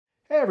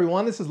Hey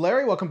everyone, this is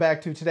Larry. Welcome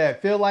back to Today I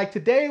Feel Like.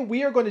 Today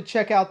we are going to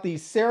check out the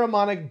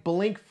Saramonic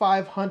Blink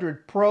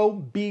 500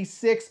 Pro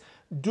B6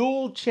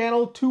 dual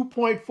channel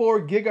 2.4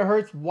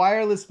 gigahertz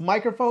wireless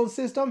microphone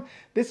system.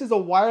 This is a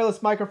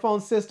wireless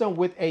microphone system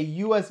with a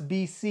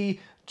USB-C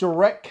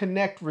direct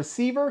connect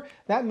receiver.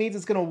 That means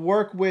it's going to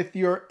work with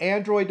your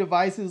Android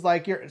devices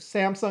like your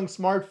Samsung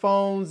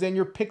smartphones and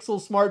your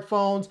Pixel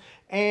smartphones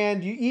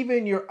and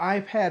even your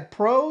iPad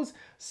Pros.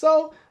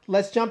 So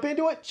let's jump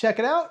into it, check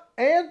it out,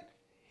 and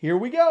here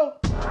we go.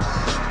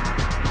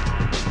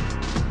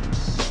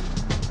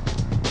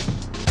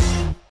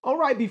 All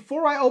right,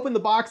 before I open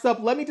the box up,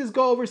 let me just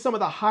go over some of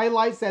the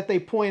highlights that they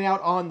point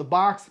out on the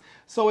box.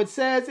 So it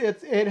says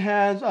it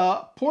has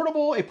a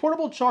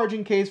portable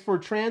charging case for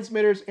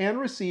transmitters and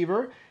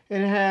receiver.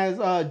 It has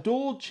a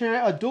dual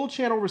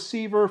channel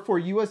receiver for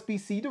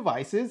USB-C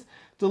devices,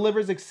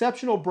 delivers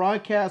exceptional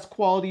broadcast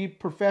quality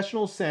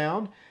professional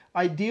sound,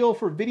 ideal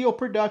for video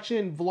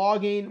production,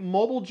 vlogging,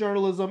 mobile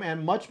journalism,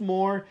 and much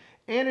more.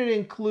 And it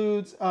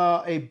includes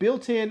a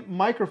built-in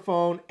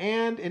microphone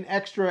and an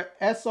extra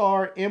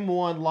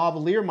SR-M1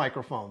 lavalier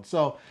microphone.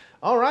 So,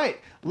 all right,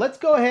 let's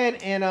go ahead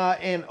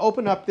and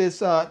open up this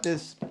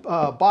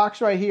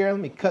box right here. Let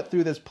me cut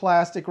through this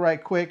plastic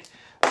right quick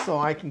so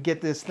I can get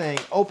this thing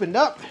opened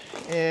up.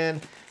 And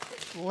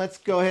let's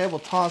go ahead. We'll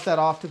toss that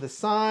off to the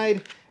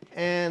side.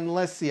 And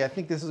let's see, I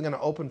think this is going to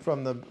open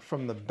from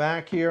the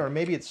back here, or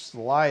maybe it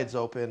slides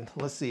open.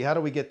 Let's see, how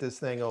do we get this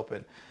thing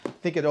open? I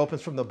think it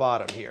opens from the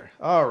bottom here.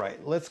 All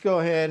right, let's go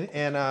ahead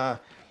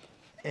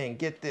and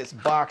get this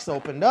box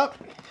opened up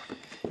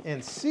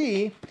and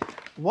see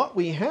what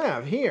we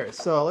have here.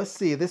 So let's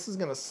see, this is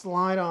going to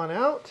slide on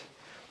out.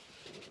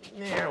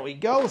 There we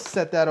go,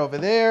 set that over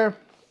there.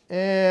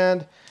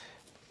 And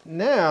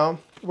now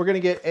we're going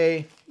to get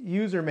a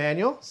user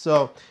manual.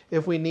 So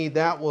if we need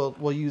that,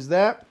 we'll use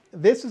that.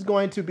 This is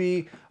going to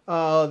be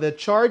the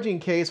charging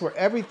case where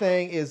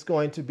everything is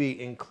going to be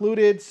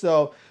included.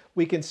 So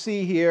we can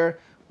see here,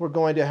 we're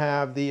going to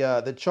have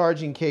the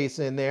charging case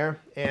in there.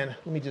 And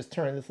let me just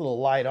turn this little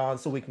light on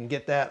so we can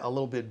get that a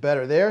little bit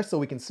better there. So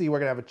we can see we're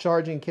gonna have a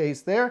charging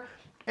case there.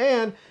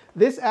 And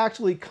this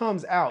actually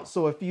comes out.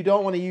 So if you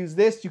don't want to use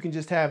this, you can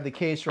just have the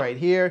case right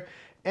here.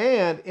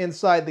 And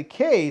inside the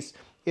case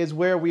is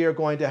where we are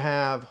going to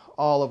have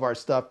all of our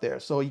stuff there.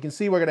 So you can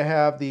see we're gonna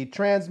have the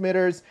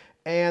transmitters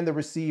and the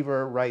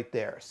receiver right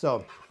there.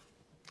 So,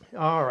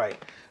 all right,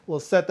 we'll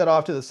set that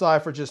off to the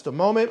side for just a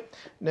moment.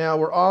 Now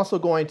we're also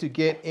going to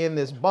get in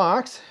this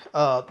box,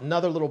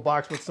 another little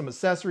box with some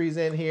accessories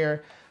in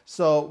here.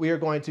 So we are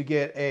going to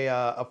get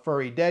a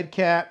furry dead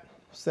cat,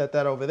 set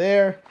that over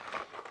there.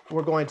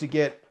 We're going to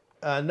get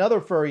another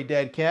furry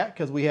dead cat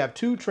because we have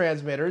two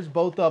transmitters,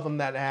 both of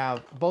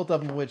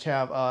them which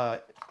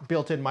have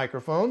built-in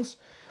microphones.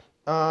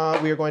 We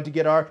are going to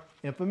get our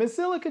infamous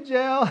silica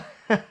gel.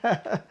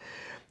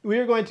 We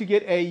are going to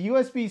get a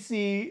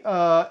USB-C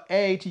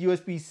A to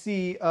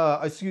USB-C,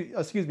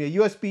 excuse me, a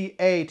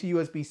USB-A to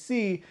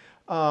USB-C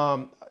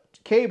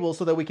cable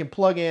so that we can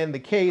plug in the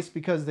case,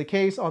 because the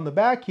case on the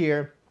back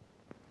here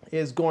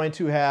is going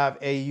to have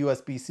a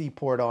USB-C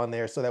port on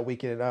there so that we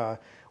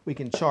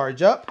can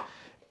charge up.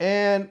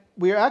 And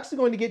we are actually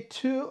going to get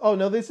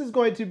this is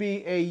going to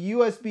be a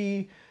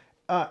USB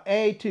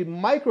A to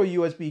micro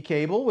USB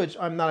cable, which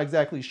I'm not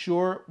exactly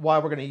sure why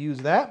we're going to use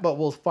that, but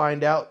we'll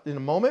find out in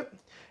a moment.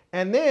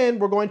 And then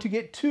we're going to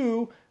get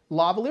two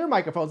lavalier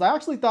microphones. I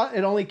actually thought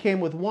it only came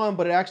with one,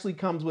 but it actually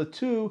comes with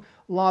two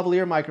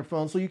lavalier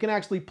microphones. So you can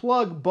actually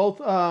plug both,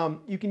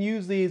 you can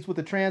use these with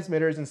the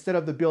transmitters instead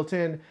of the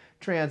built-in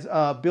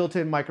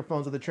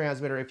microphones of the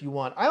transmitter if you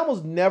want. I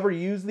almost never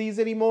use these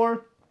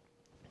anymore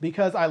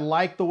because I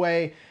like the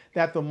way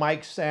that the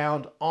mics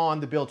sound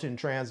on the built-in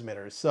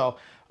transmitters. So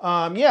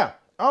yeah,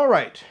 all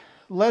right.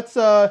 Let's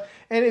and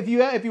if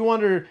you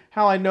wonder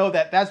how I know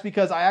that, that's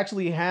because I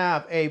actually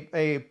have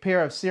a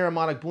pair of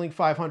Saramonic Blink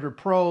 500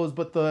 Pros,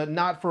 but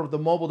not for the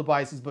mobile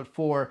devices, but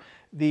for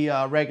the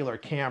regular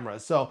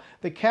cameras. So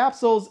the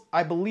capsules,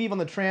 I believe, on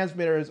the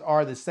transmitters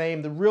are the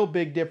same. The real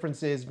big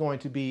difference is going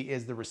to be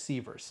the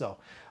receiver. So,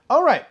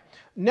 all right,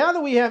 now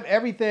that we have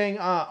everything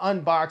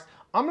unboxed,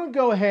 I'm going to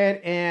go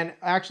ahead and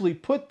actually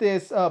put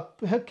this,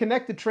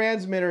 connect the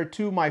transmitter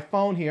to my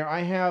phone here. I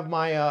have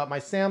my my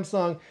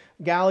Samsung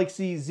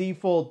Galaxy Z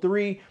Fold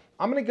 3.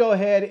 I'm going to go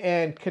ahead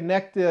and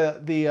connect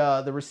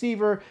the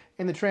receiver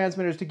and the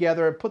transmitters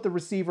together, put the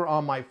receiver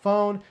on my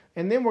phone,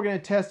 and then we're going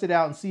to test it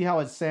out and see how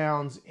it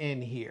sounds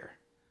in here.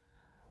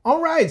 All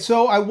right,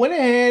 so I went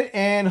ahead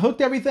and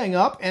hooked everything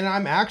up, and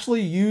I'm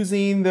actually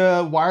using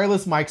the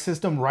wireless mic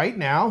system right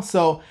now.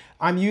 So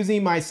I'm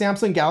using my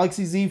Samsung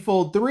Galaxy Z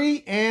Fold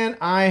 3, and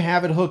I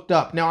have it hooked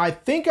up. Now, I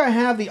think I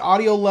have the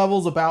audio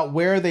levels about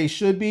where they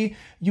should be.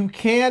 You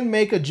can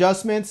make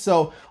adjustments.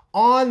 So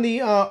on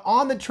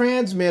the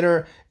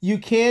transmitter, you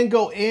can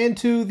go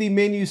into the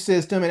menu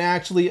system and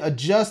actually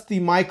adjust the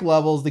mic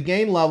levels, the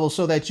gain levels,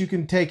 so that you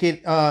can take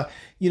it,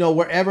 you know,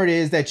 wherever it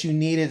is that you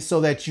need it,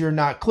 so that you're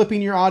not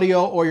clipping your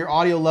audio or your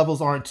audio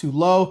levels aren't too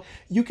low.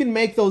 You can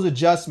make those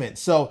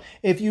adjustments. So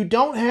if you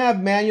don't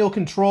have manual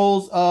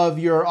controls of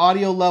your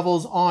audio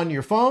levels on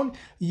your phone,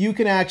 you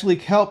can actually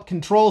help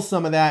control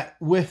some of that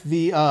with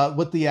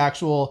the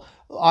actual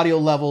audio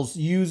levels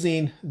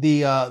using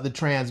the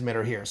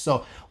transmitter here.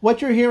 So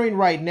what you're hearing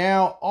right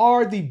now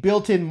are the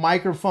built-in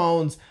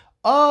microphones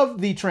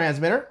of the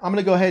transmitter. I'm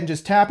gonna go ahead and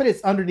just tap it.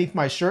 It's underneath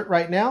my shirt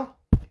right now.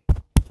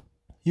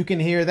 You can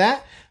hear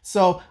that.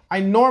 So I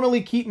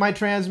normally keep my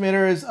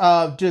transmitters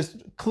just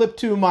clipped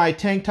to my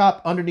tank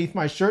top underneath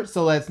my shirt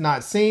so that's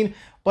not seen,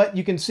 but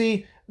you can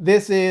see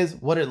this is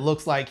what it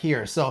looks like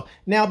here. So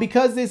now,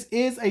 because this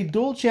is a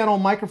dual channel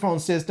microphone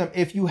system,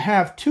 if you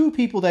have two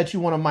people that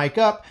you want to mic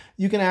up,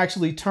 you can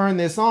actually turn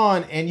this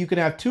on and you can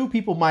have two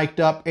people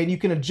mic'd up, and you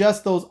can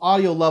adjust those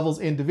audio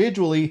levels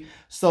individually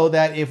so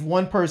that if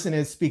one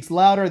person speaks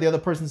louder, the other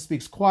person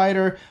speaks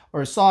quieter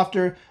or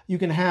softer, you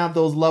can have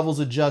those levels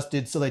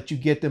adjusted so that you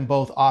get them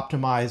both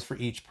optimized for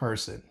each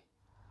person.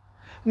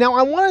 Now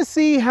I want to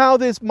see how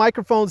this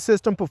microphone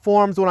system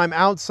performs when I'm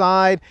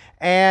outside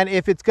and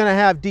if it's going to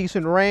have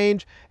decent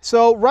range.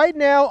 So right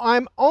now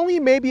I'm only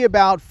maybe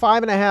about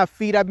 5.5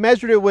 feet. I've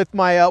measured it with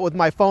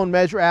my phone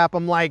measure app.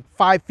 I'm like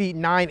 5 feet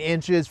 9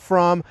 inches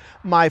from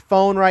my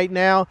phone right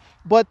now.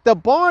 But the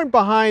barn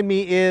behind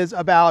me is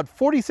about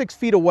 46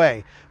 feet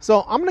away.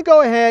 So I'm going to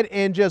go ahead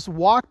and just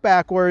walk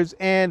backwards,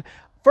 and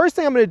first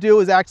thing I'm going to do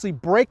is actually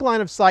break line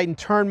of sight and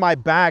turn my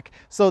back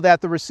so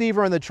that the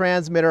receiver and the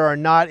transmitter are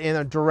not in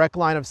a direct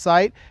line of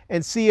sight,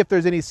 and see if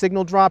there's any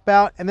signal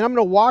dropout. And then I'm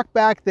going to walk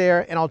back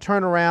there and I'll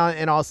turn around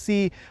and I'll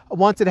see,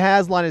 once it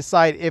has line of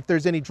sight, if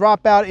there's any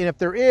dropout, and if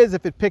there is,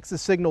 if it picks the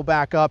signal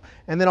back up.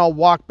 And then I'll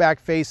walk back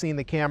facing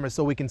the camera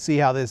so we can see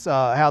how this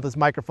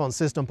microphone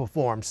system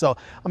performs. So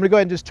I'm going to go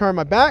ahead and just turn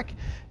my back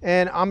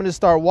and I'm going to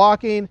start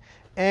walking.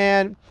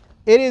 And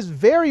it is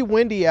very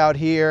windy out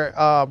here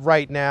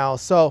right now.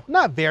 So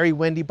not very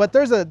windy, but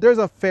there's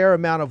a fair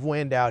amount of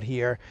wind out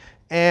here.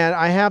 And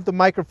I have the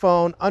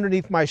microphone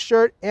underneath my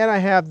shirt, and I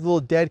have the little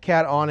dead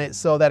cat on it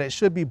so that it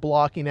should be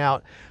blocking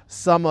out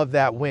some of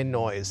that wind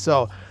noise.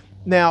 So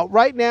now,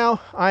 right now,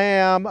 I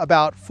am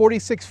about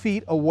 46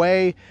 feet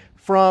away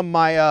from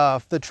my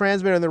the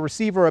transmitter and the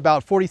receiver,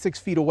 about 46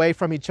 feet away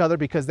from each other,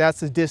 because that's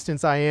the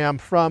distance I am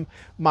from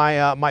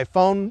my my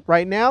phone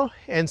right now.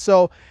 And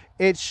so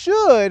it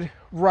should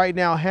right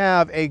now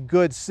have a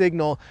good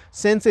signal,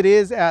 since it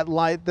is at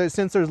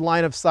since there's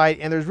line of sight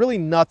and there's really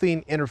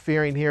nothing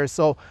interfering here.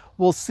 So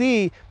we'll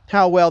see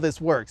how well this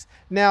works.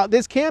 Now,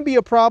 this can be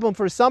a problem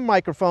for some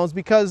microphones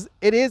because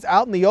it is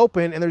out in the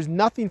open and there's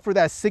nothing for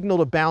that signal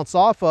to bounce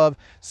off of.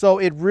 So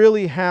it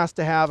really has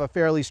to have a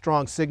fairly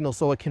strong signal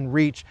so it can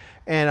reach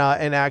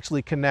and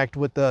actually connect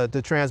with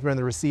the transmitter, and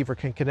the receiver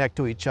can connect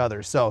to each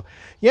other. So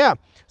yeah,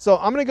 so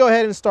I'm gonna go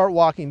ahead and start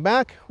walking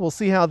back. We'll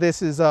see how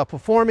this is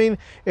performing,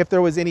 if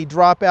there was any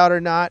dropout or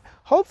not.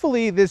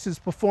 Hopefully this is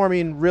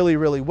performing really,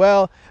 really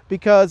well,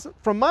 because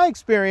from my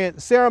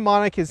experience,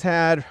 Saramonic has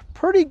had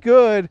pretty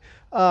good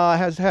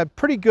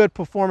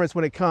performance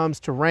when it comes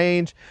to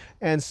range.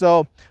 And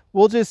so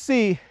we'll just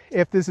see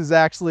if this is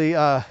actually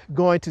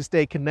going to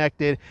stay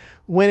connected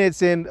when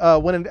it's in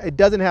when it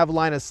doesn't have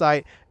line of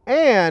sight,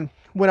 and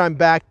when I'm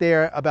back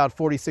there about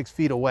 46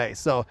 feet away.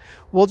 So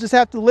we'll just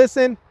have to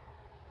listen.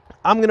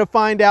 I'm going to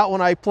find out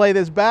when I play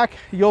this back.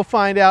 You'll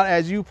find out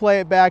as you play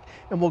it back,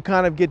 and we'll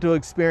kind of get to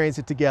experience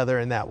it together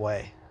in that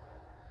way.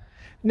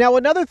 Now,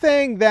 another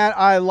thing that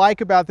I like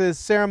about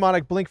this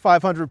Saramonic Blink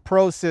 500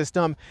 Pro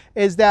system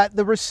is that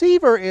the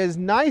receiver is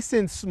nice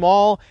and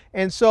small,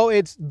 and so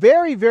it's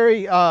very,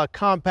 very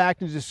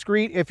compact and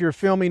discreet if you're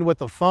filming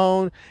with a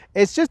phone.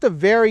 It's just a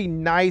very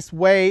nice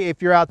way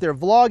if you're out there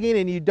vlogging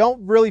and you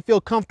don't really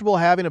feel comfortable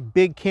having a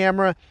big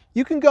camera.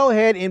 You can go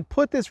ahead and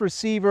put this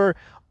receiver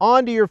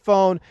onto your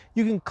phone.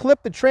 You can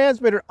clip the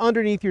transmitter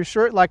underneath your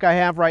shirt like I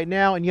have right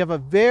now, and you have a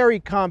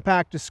very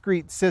compact,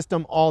 discreet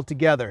system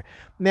altogether.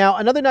 Now,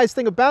 another nice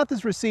thing about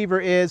this receiver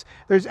is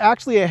there's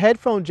actually a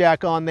headphone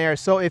jack on there,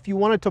 so if you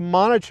wanted to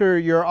monitor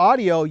your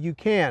audio, you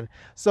can.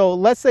 So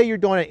let's say you're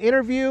doing an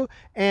interview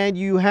and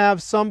you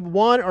have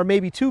one or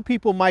maybe two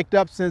people mic'd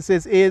up. Since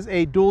this is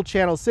a dual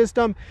channel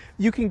system,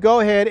 you can go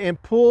ahead and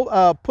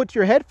put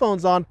your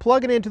headphones on,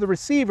 plug it into the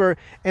receiver,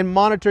 and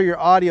monitor your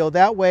audio.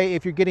 That way,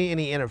 if you're getting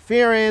any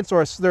interference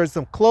or there's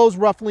some clothes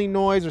ruffling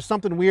noise or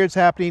something weird's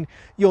happening,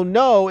 you'll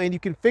know and you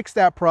can fix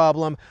that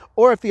problem.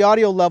 Or if the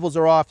audio levels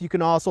are off, you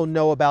can also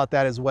know about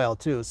that as well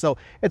too. So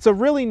it's a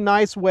really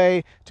nice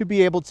way to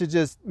be able to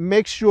just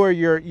make sure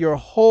your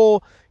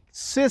whole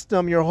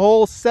system, your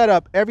whole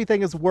setup,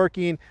 everything is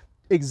working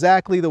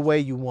exactly the way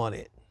you want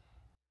it.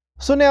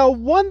 So now,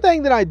 one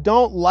thing that I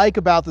don't like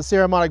about the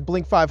Saramonic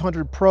Blink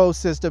 500 Pro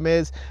system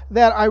is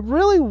that I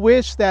really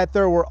wish that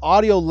there were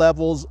audio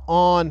levels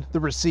on the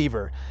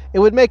receiver. It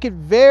would make it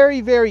very,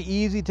 very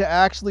easy to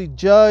actually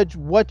judge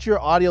what your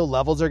audio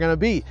levels are going to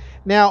be.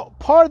 Now,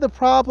 part of the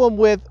problem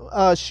with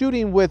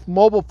shooting with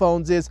mobile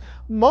phones is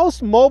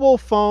most mobile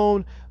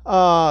phone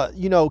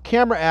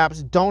camera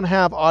apps don't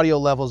have audio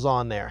levels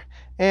on there.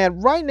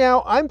 And right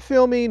now I'm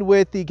filming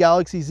with the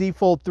Galaxy Z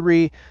Fold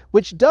 3,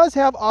 which does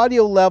have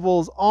audio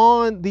levels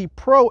on the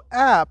Pro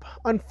app.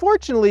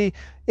 Unfortunately,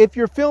 if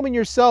you're filming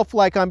yourself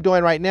like I'm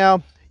doing right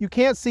now, you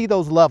can't see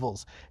those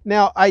levels.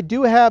 Now, I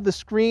do have the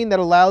screen that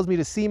allows me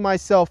to see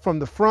myself from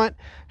the front.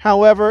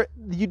 However,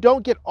 you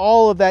don't get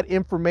all of that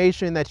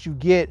information that you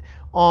get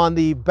on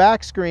the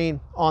back screen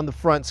on the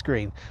front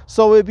screen.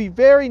 So it'd be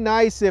very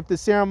nice if the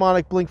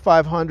Saramonic Blink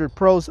 500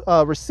 Pro's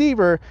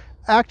receiver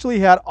actually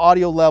had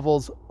audio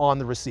levels on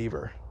the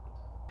receiver.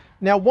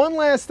 Now, one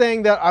last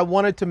thing that I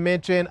wanted to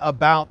mention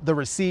about the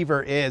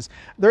receiver is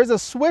there's a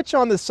switch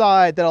on the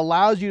side that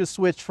allows you to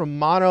switch from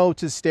mono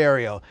to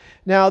stereo.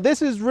 Now,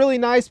 this is really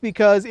nice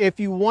because if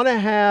you want to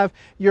have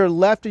your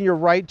left and your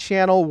right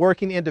channel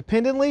working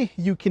independently,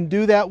 you can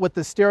do that with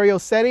the stereo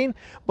setting.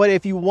 But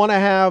if you want to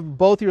have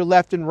both your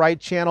left and right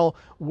channel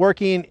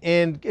working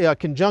in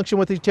conjunction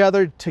with each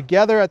other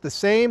together at the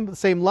same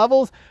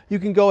levels, you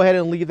can go ahead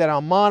and leave that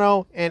on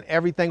mono and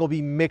everything will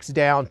be mixed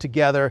down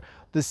together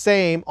the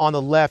same on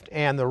the left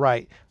and the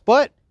right.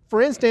 But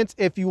for instance,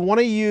 if you want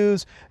to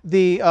use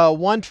the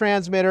one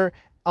transmitter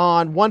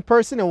on one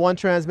person and one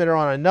transmitter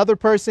on another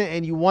person,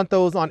 and you want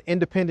those on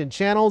independent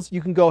channels, you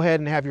can go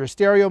ahead and have your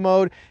stereo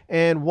mode,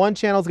 and one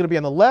channel is going to be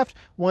on the left,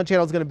 one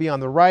channel is going to be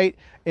on the right.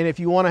 And if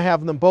you want to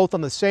have them both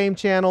on the same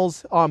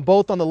channels,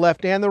 both on the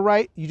left and the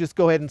right, you just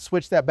go ahead and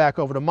switch that back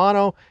over to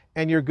mono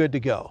and you're good to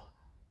go.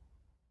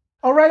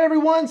 All right,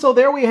 everyone, so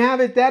there we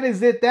have it. That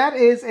is it. That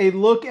is a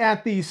look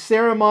at the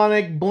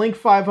Saramonic Blink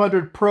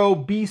 500 Pro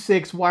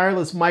B6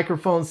 wireless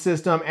microphone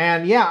system.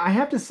 And yeah, I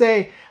have to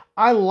say,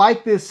 I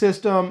like this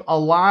system a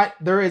lot.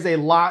 There is a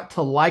lot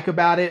to like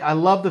about it. I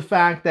love the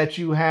fact that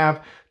you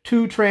have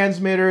two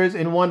transmitters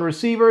and one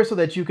receiver so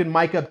that you can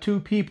mic up two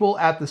people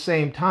at the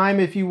same time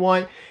if you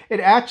want.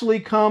 It actually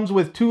comes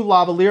with two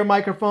lavalier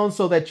microphones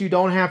so that you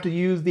don't have to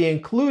use the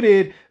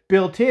included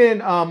built-in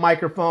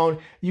microphone.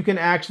 You can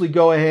actually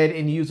go ahead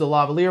and use a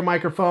lavalier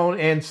microphone.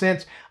 And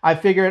since I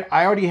figured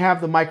I already have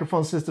the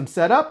microphone system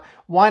set up,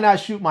 why not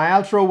shoot my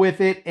outro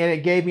with it? And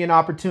it gave me an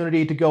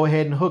opportunity to go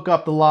ahead and hook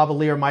up the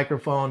lavalier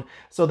microphone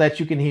so that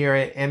you can hear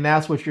it. And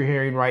that's what you're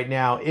hearing right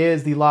now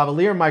is the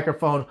lavalier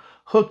microphone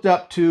hooked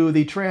up to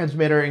the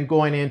transmitter and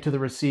going into the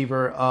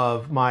receiver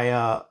of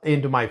my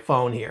into my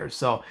phone here.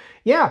 So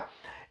yeah.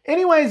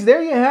 Anyways,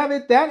 there you have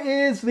it. That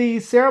is the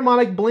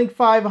Saramonic Blink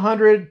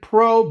 500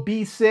 Pro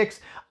B6.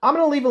 I'm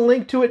going to leave a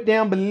link to it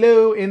down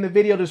below in the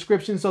video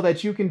description so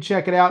that you can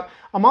check it out.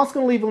 I'm also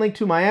going to leave a link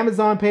to my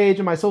Amazon page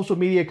and my social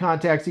media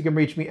contacts. You can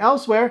reach me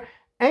elsewhere.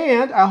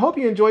 And I hope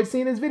you enjoyed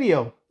seeing this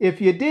video.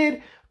 If you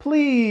did,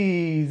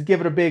 please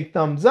give it a big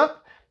thumbs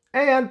up.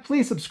 And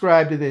please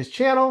subscribe to this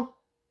channel.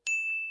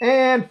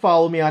 And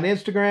follow me on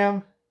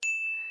Instagram.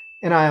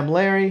 And I am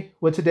Larry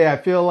with Today I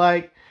Feel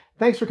Like.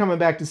 Thanks for coming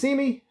back to see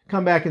me.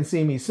 Come back and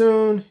see me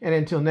soon. And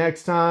until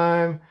next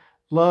time,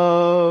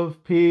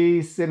 love,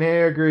 peace, and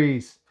hair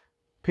grease.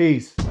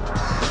 Peace.